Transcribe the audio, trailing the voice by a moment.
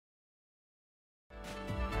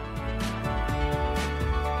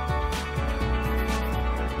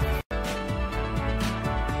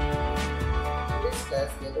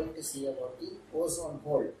class we are going to see about the ozone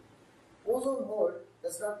hole. Ozone hole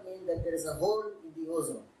does not mean that there is a hole in the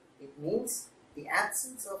ozone. It means the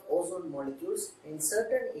absence of ozone molecules in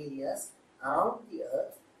certain areas around the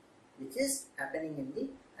earth, which is happening in the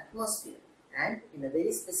atmosphere and in a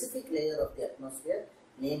very specific layer of the atmosphere,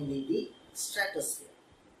 namely the stratosphere.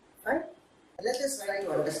 Right? Let us try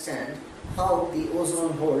to understand how the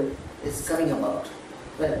ozone hole is coming about.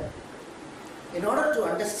 Well, in order to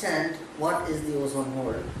understand what is the ozone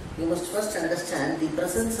hole, you must first understand the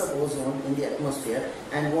presence of ozone in the atmosphere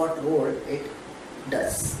and what role it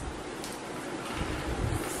does.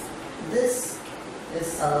 This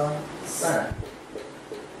is our sun.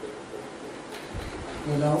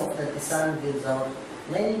 You know that the sun gives out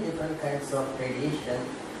many different kinds of radiation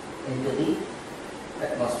into the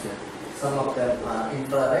atmosphere. Some of them are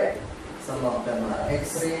infrared, some of them are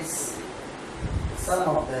X-rays, some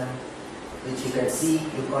of them which you can see,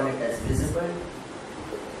 you call it as visible,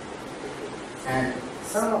 and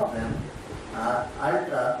some of them are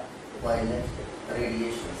ultraviolet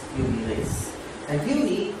radiations, UV rays. And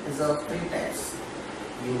UV is of three types: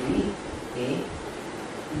 UVA,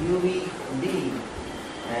 UVB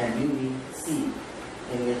and UVC,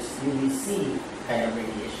 in which UVC kind of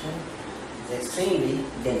radiation is extremely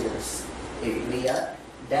dangerous. If we are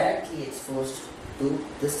directly exposed to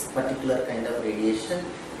this particular kind of radiation,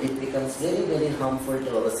 it becomes very harmful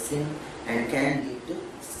to our skin and can lead to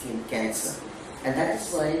skin cancer. And that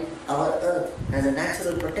is why our earth has a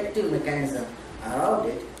natural protective mechanism around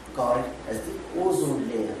it called as the ozone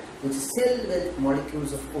layer, which is filled with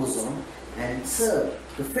molecules of ozone and serve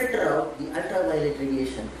to filter out the ultraviolet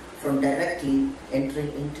radiation from directly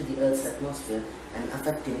entering into the earth's atmosphere and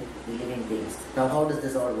affecting the living beings. Now, how does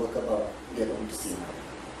this all work about? We are going to see now.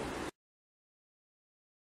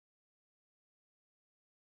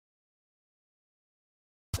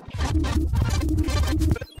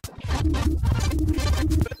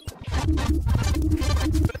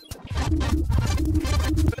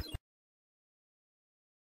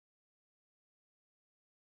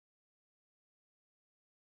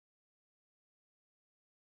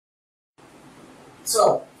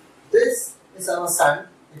 So, this is our sun,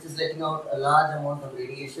 which is letting out a large amount of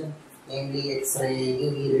radiation, namely X-ray,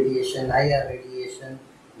 UV radiation, IR radiation,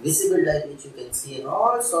 visible light which you can see, and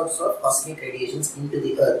all sorts of cosmic radiations into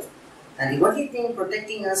the earth. And the only thing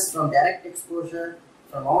protecting us from direct exposure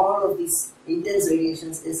from all of these intense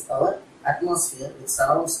radiations is our atmosphere, which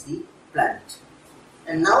surrounds the planet.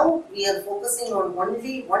 And now we are focusing on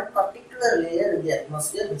only one particular layer in the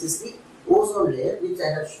atmosphere, which is the ozone layer, which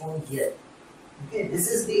I have shown here. Okay, this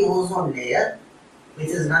is the ozone layer, which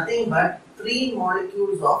is nothing but 3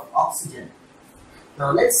 molecules of oxygen.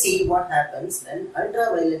 Now let's see what happens when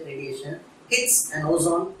ultraviolet radiation hits an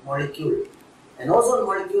ozone molecule. An ozone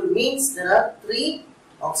molecule means there are 3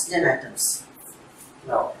 oxygen atoms.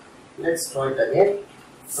 Now let's draw it again.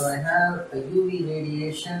 So I have a UV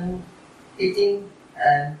radiation hitting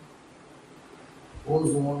an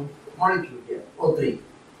ozone molecule here, O3.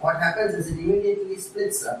 What happens is it immediately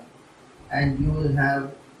splits up, and you will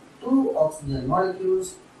have 2 oxygen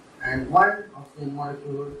molecules and 1 oxygen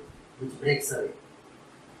molecule which breaks away.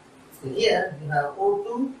 So here you have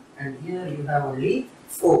O2 and here you have only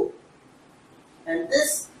O. And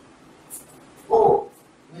this O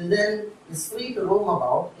will then is free to roam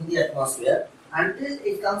about in the atmosphere until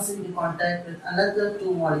it comes into contact with another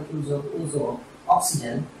 2 molecules of ozone,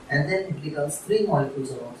 oxygen, and then it becomes 3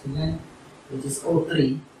 molecules of oxygen, which is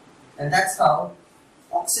O3, and that's how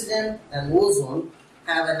oxygen and ozone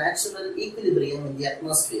have a natural equilibrium in the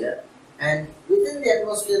atmosphere. And within the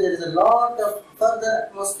atmosphere there is a lot of further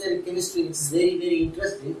atmospheric chemistry which is very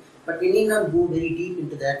interesting, but we need not go very deep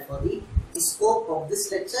into that for the scope of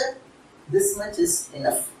this lecture. This much is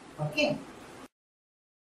enough. Okay.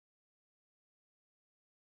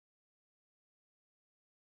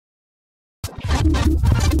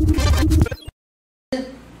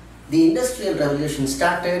 The Industrial Revolution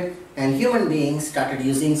started and human beings started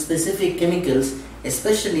using specific chemicals,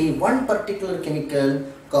 especially one particular chemical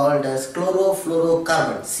called as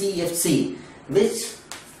chlorofluorocarbon, CFC, which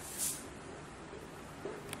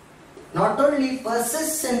not only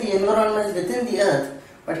persists in the environment within the earth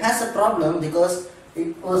but has a problem because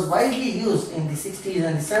it was widely used in the 60s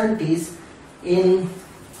and the 70s in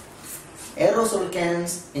aerosol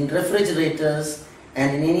cans, in refrigerators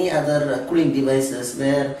and in any other cooling devices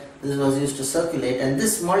where this was used to circulate. And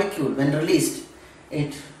this molecule, when released,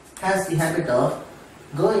 it has the habit of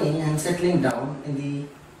going and settling down in the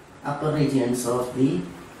upper regions of the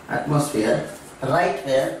atmosphere, right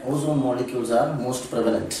where ozone molecules are most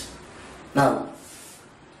prevalent. Now,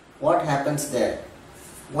 what happens there?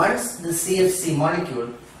 once the CFC molecule,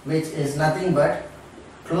 which is nothing but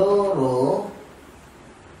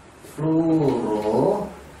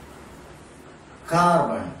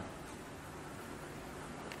chlorofluorocarbon.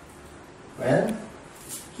 Well,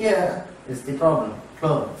 here is the problem,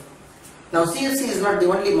 chloro. Now CFC is not the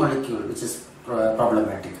only molecule which is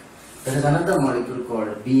problematic. There is another molecule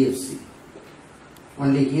called BFC.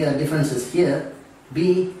 Only here, difference is here,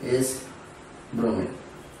 B is bromine.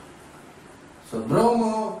 So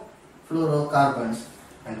bromofluorocarbons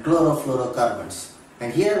and chlorofluorocarbons.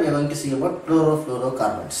 And here we are going to see about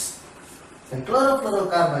chlorofluorocarbons. When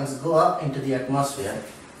chlorofluorocarbons go up into the atmosphere,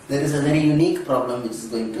 there is a very unique problem which is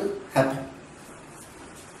going to happen.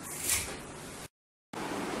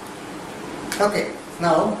 Okay,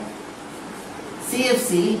 now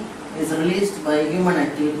CFC is released by human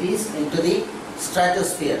activities into the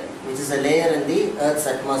stratosphere, which is a layer in the Earth's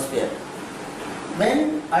atmosphere.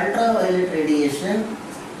 When ultraviolet radiation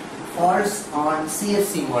falls on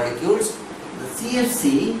CFC molecules,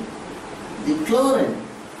 the chlorine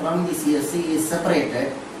from the CFC is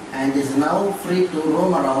separated and is now free to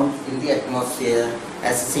roam around in the atmosphere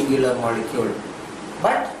as a singular molecule.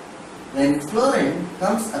 But when chlorine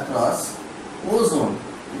comes across ozone,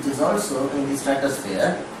 which is also in the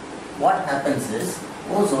stratosphere, what happens is,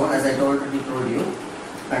 ozone, as I already told you,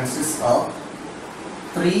 consists of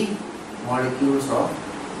 3 molecules of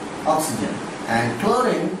oxygen, and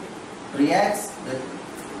chlorine reacts with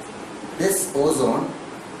this ozone,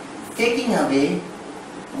 taking away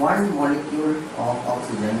 1 molecule of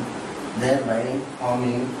oxygen, thereby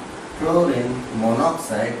forming chlorine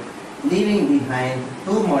monoxide, leaving behind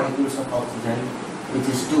 2 molecules of oxygen, which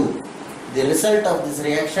is 2. The result of this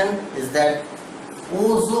reaction is that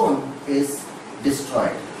ozone is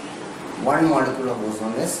destroyed. 1 molecule of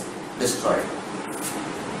ozone is destroyed.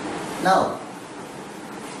 Now,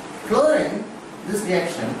 chlorine, this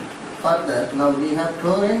reaction further, now we have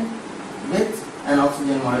chlorine with an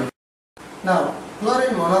oxygen molecule. Now,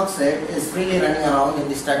 chlorine monoxide is freely running around in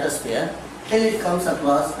the stratosphere till it comes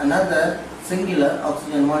across another singular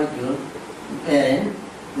oxygen molecule, wherein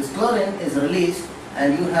this chlorine is released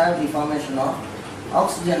and you have the formation of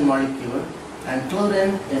oxygen molecule, and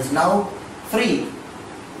chlorine is now free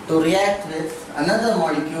to react with another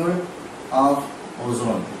molecule of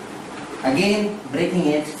ozone, again breaking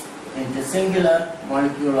it into singular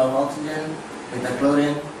molecule of oxygen with a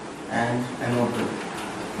chlorine and an O2.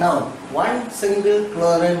 Now, 1 single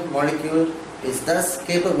chlorine molecule is thus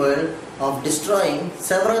capable of destroying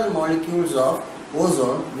several molecules of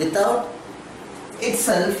ozone without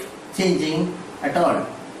itself changing at all,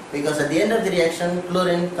 because at the end of the reaction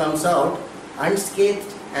chlorine comes out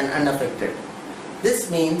unscathed and unaffected. This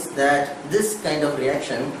means that this kind of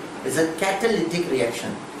reaction is a catalytic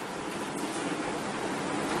reaction.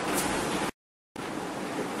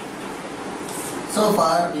 So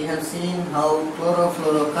far we have seen how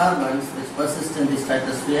chlorofluorocarbons, which persist in the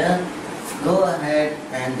stratosphere, go ahead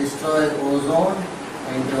and destroy ozone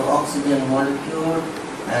into oxygen molecule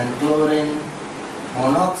and chlorine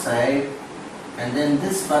monoxide, and then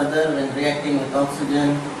this further, when reacting with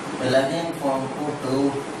oxygen, will again form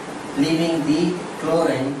O2, leaving the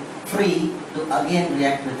chlorine free to again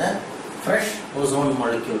react with a fresh ozone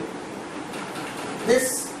molecule.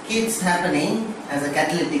 This keeps happening as a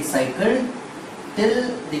catalytic cycle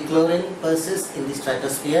till the chlorine persists in the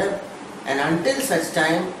stratosphere, and until such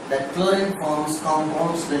time that chlorine forms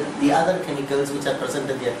compounds with the other chemicals which are present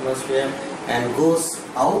in the atmosphere and goes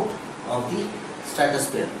out of the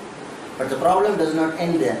stratosphere. But the problem does not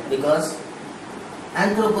end there, because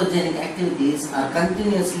anthropogenic activities are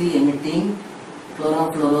continuously emitting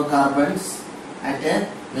chlorofluorocarbons at a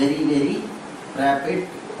very, very rapid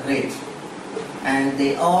rate, and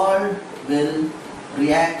they all will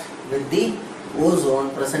react with the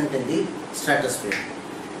ozone present in the stratosphere,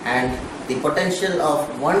 and the potential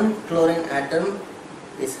of 1 chlorine atom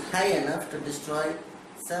is high enough to destroy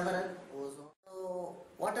several ozone. So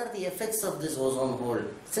what are the effects of this ozone hole?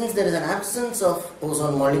 Since there is an absence of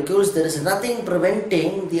ozone molecules, there is nothing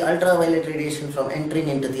preventing the ultraviolet radiation from entering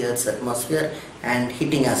into the Earth's atmosphere and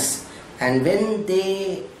hitting us. And when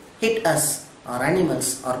they hit us, or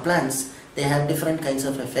animals or plants, they have different kinds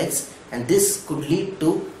of effects, and this could lead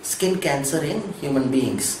to skin cancer in human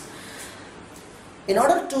beings. In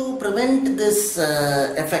order to prevent this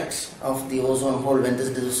effect of the ozone hole, when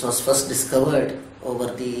this was first discovered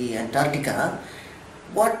over the Antarctica,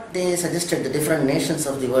 what they suggested, the different nations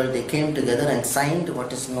of the world, they came together and signed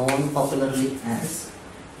what is known popularly as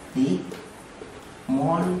the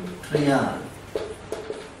Montreal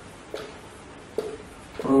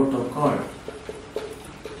Protocol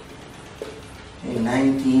in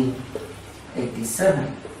 1987.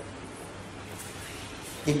 1987.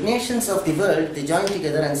 The nations of the world, they joined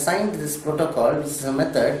together and signed this protocol, which is a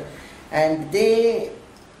method, and they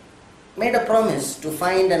made a promise to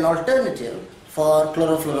find an alternative for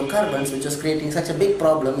chlorofluorocarbons, which was creating such a big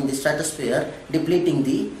problem in the stratosphere, depleting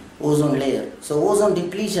the ozone layer. So ozone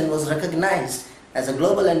depletion was recognized as a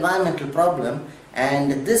global environmental problem,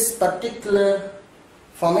 and this particular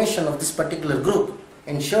formation of this particular group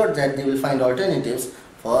ensured that they will find alternatives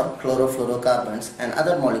for chlorofluorocarbons and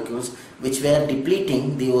other molecules which were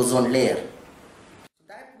depleting the ozone layer. So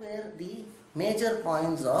that were the major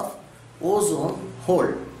points of ozone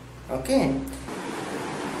hole. Okay,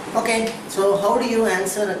 so how do you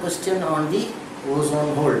answer a question on the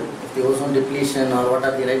ozone hole? If the ozone depletion or what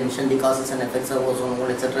are the emission causes and effects of ozone hole,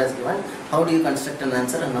 etc. is given, how do you construct an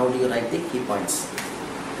answer and how do you write the key points?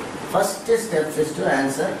 First step is to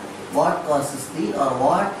answer what causes the or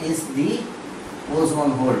what is the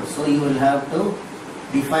ozone hole. So you will have to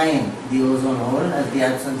define the ozone hole as the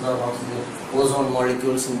absence of oxygen, ozone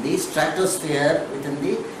molecules in the stratosphere within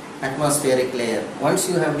the atmospheric layer. Once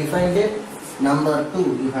you have defined it, number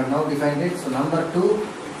 2, you have now defined it. So number 2,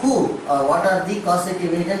 who or what are the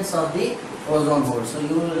causative agents of the ozone hole? So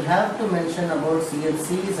you will have to mention about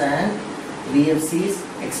CFCs and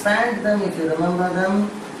VFCs. Expand them if you remember them.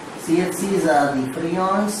 CFCs are the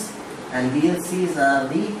freons and VFCs are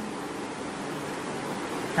the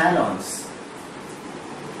halons,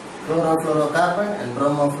 chlorofluorocarbon and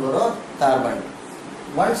bromofluorocarbon.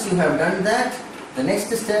 Once you have done that, the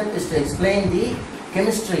next step is to explain the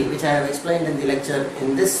chemistry, which I have explained in the lecture.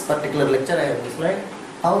 In this particular lecture I have explained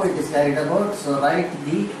how it is carried about. So write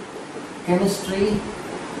the chemistry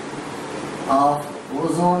of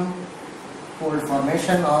ozone hole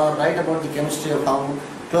formation, or write about the chemistry of how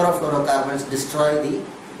chlorofluorocarbons destroy the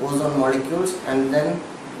ozone molecules and then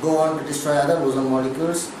go on to destroy other ozone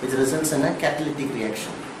molecules, which results in a catalytic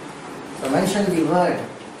reaction. So mention the word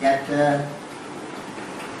catalytic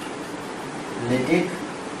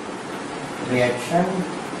reaction.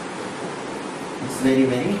 It's very,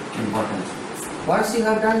 very important. Once you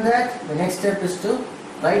have done that, the next step is to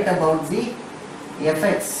write about the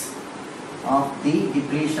effects of the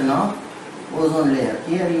depletion of ozone layer.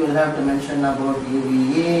 Here you will have to mention about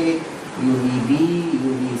UVA, UVB,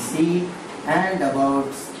 UVC and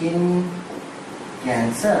about skin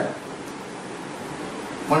cancer.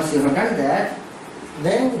 Once you have done that,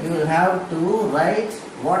 then you will have to write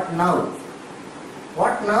what now.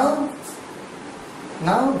 What now?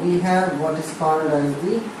 Now we have what is called as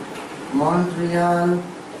the Montreal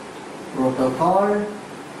Protocol,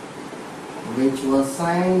 which was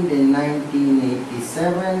signed in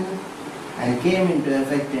 1987 and came into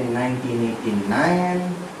effect in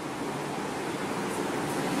 1989.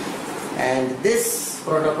 And this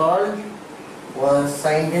protocol was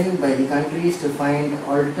signed in by the countries to find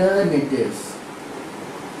alternatives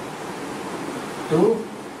to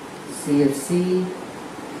CFC,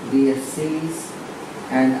 VFCs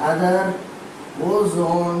and other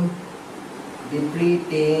ozone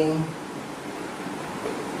depleting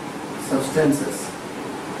substances.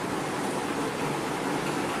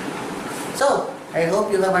 So, I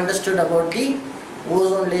hope you have understood about the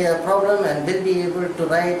ozone layer problem and will be able to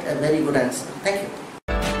write a very good answer. Thank you.